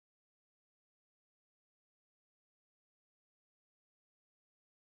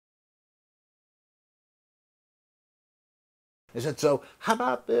He said, so how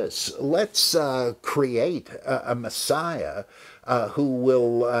about this? Let's create a Messiah who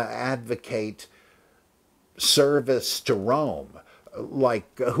will advocate service to Rome,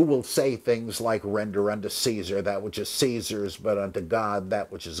 like who will say things like render unto Caesar that which is Caesar's, but unto God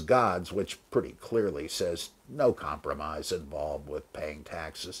that which is God's, which pretty clearly says no compromise involved with paying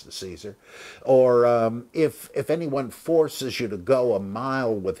taxes to Caesar. Or if anyone forces you to go a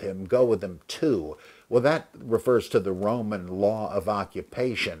mile with him, go with him two. Well, that refers to the Roman law of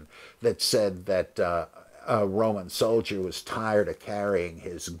occupation that said that a Roman soldier was tired of carrying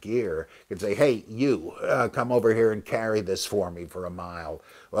his gear could say, hey, you, come over here and carry this for me for a mile.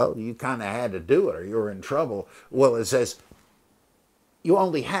 Well, you kind of had to do it or you were in trouble. Well, it says, you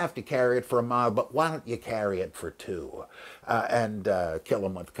only have to carry it for a mile, but why don't you carry it for two and kill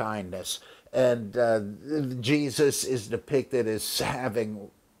him with kindness? And Jesus is depicted as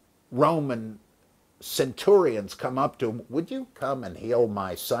having Roman centurions come up to him, would you come and heal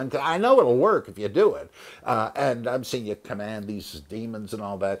my son? 'Cause I know it'll work if you do it. And I'm seeing you command these demons and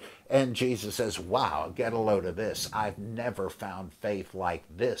all that. And Jesus says, wow, get a load of this. I've never found faith like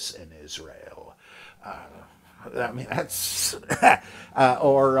this in Israel. I mean, that's,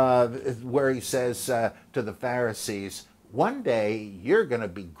 or where he says to the Pharisees, one day you're going to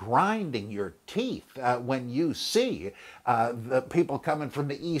be grinding your teeth when you see the people coming from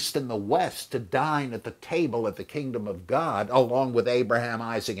the east and the west to dine at the table at the kingdom of God, along with Abraham,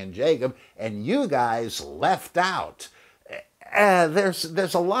 Isaac, and Jacob, and you guys left out.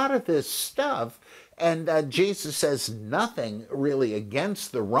 There's a lot of this stuff. And Jesus says nothing really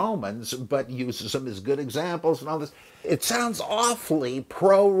against the Romans, but uses them as good examples and all this. It sounds awfully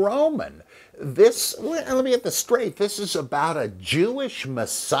pro-Roman. This, let me get this straight, this is about a Jewish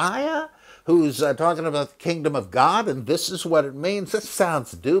Messiah who's talking about the kingdom of God, and this is what it means. This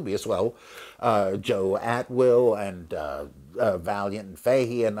sounds dubious. Well, Joe Atwill and Valliant and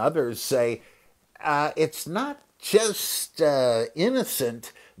Fahy and others say it's not just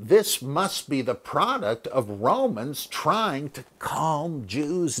innocent. This must be the product of Romans trying to calm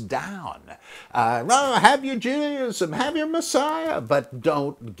Jews down. No, have your Judaism, have your Messiah, but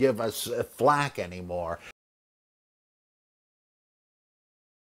don't give us flack anymore.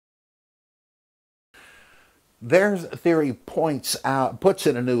 Their theory puts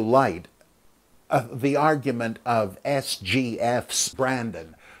in a new light the argument of SGF's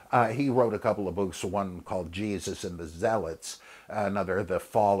Brandon. He wrote a couple of books, one called Jesus and the Zealots, another The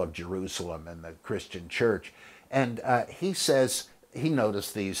Fall of Jerusalem and the Christian Church. And he says he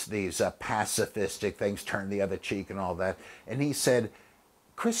noticed these pacifistic things, turn the other cheek and all that. And he said,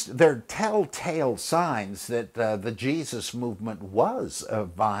 they're telltale signs that the Jesus movement was a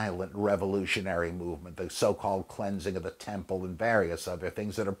violent revolutionary movement, the so-called cleansing of the temple and various other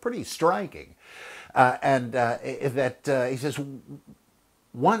things that are pretty striking. He says,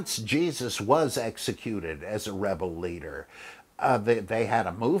 once Jesus was executed as a rebel leader, they had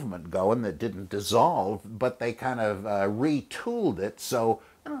a movement going that didn't dissolve, but they kind of retooled it. So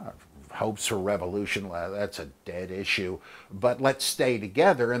hopes for revolution, that's a dead issue, but let's stay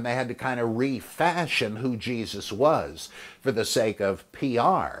together. And they had to kind of refashion who Jesus was for the sake of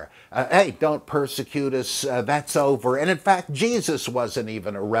PR. Hey, don't persecute us, that's over. And in fact, Jesus wasn't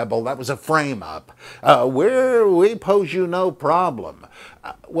even a rebel, that was a frame-up. We pose you no problem.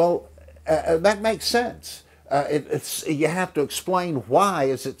 That makes sense. You have to explain why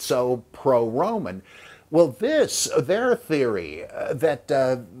is it so pro-Roman. Well, their theory that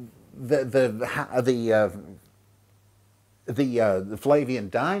the Flavian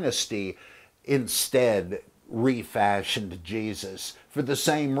dynasty instead refashioned Jesus for the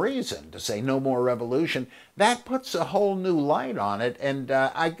same reason, to say no more revolution, that puts a whole new light on it, and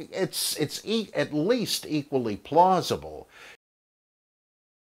it's at least equally plausible.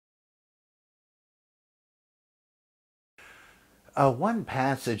 One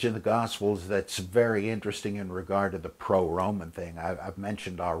passage in the Gospels that's very interesting in regard to the pro-Roman thing I've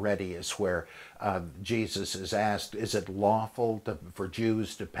mentioned already is where Jesus is asked, is it lawful for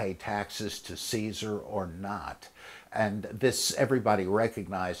Jews to pay taxes to Caesar or not? And this, everybody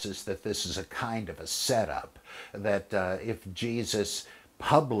recognizes that this is a kind of a setup, that if Jesus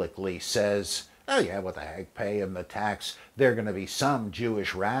publicly says, oh yeah, what the heck, pay him the tax, there are going to be some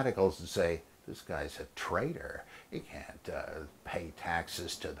Jewish radicals that say, this guy's a traitor. You can't pay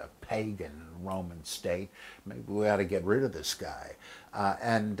taxes to the pagan Roman state. Maybe we ought to get rid of this guy.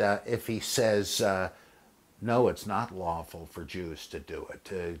 If he says, no, it's not lawful for Jews to do it,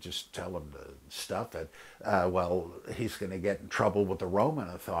 to just tell them to stuff it, well, he's going to get in trouble with the Roman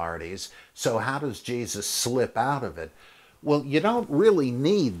authorities. So how does Jesus slip out of it? Well, you don't really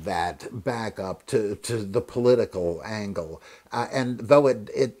need that backup to the political angle. And though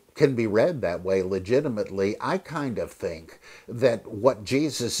it can be read that way legitimately, I kind of think that what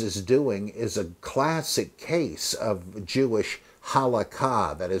Jesus is doing is a classic case of Jewish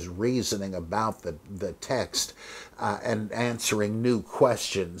halakha, that is, reasoning about the text and answering new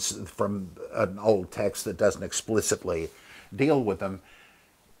questions from an old text that doesn't explicitly deal with them.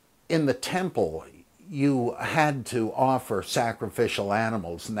 In the temple, you had to offer sacrificial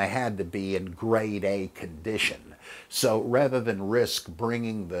animals, and they had to be in grade A condition. So rather than risk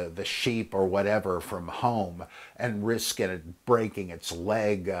bringing the sheep or whatever from home and risk it breaking its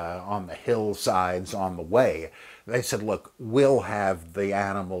leg on the hillsides on the way, they said, look, we'll have the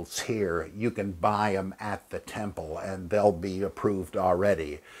animals here. You can buy them at the temple, and they'll be approved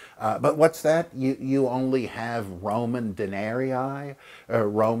already. But what's that? You only have Roman denarii,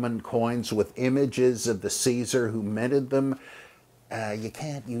 Roman coins with images of the Caesar who minted them. You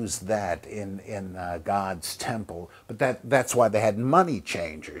can't use that in God's temple. But that's why they had money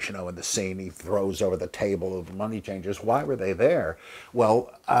changers. You know, in the scene he throws over the table of the money changers. Why were they there?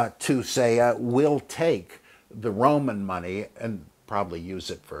 Well, to say, we'll take the Roman money and probably use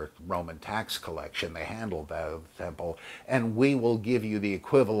it for Roman tax collection. They handled that at the temple. And we will give you the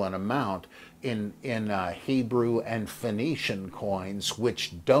equivalent amount in Hebrew and Phoenician coins,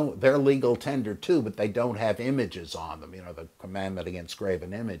 which they're legal tender too, but they don't have images on them, you know, the commandment against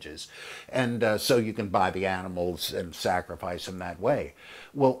graven images. And so you can buy the animals and sacrifice them that way.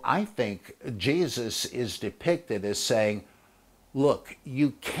 Well, I think Jesus is depicted as saying, look,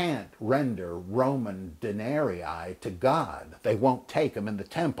 you can't render Roman denarii to God. They won't take them in the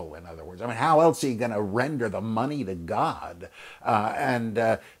temple, in other words. I mean, how else are you going to render the money to God?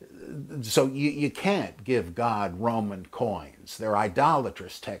 So you can't give God Roman coins. They're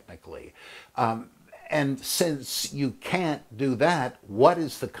idolatrous, technically. And since you can't do that, what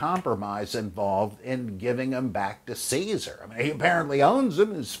is the compromise involved in giving them back to Caesar? I mean, he apparently owns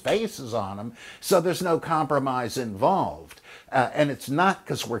them, his face is on them, so there's no compromise involved. And it's not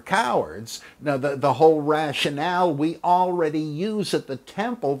because we're cowards. No, the whole rationale we already use at the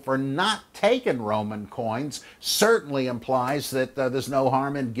temple for not taking Roman coins certainly implies that there's no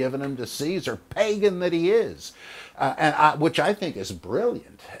harm in giving them to Caesar, pagan that he is, which I think is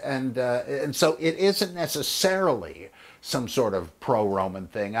brilliant. And so it isn't necessarily some sort of pro-Roman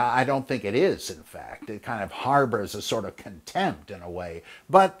thing. I don't think it is, in fact. It kind of harbors a sort of contempt in a way.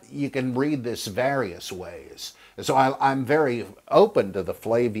 But you can read this various ways. So I'm very open to the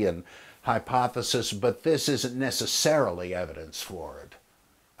Flavian hypothesis, but this isn't necessarily evidence for it.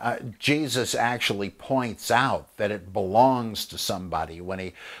 Jesus actually points out that it belongs to somebody when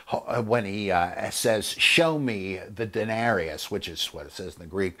he says, "Show me the denarius," which is what it says in the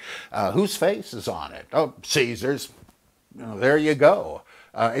Greek. Whose face is on it? Oh, Caesar's. There you go.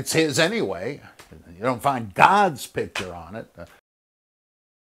 It's his anyway. You don't find God's picture on it.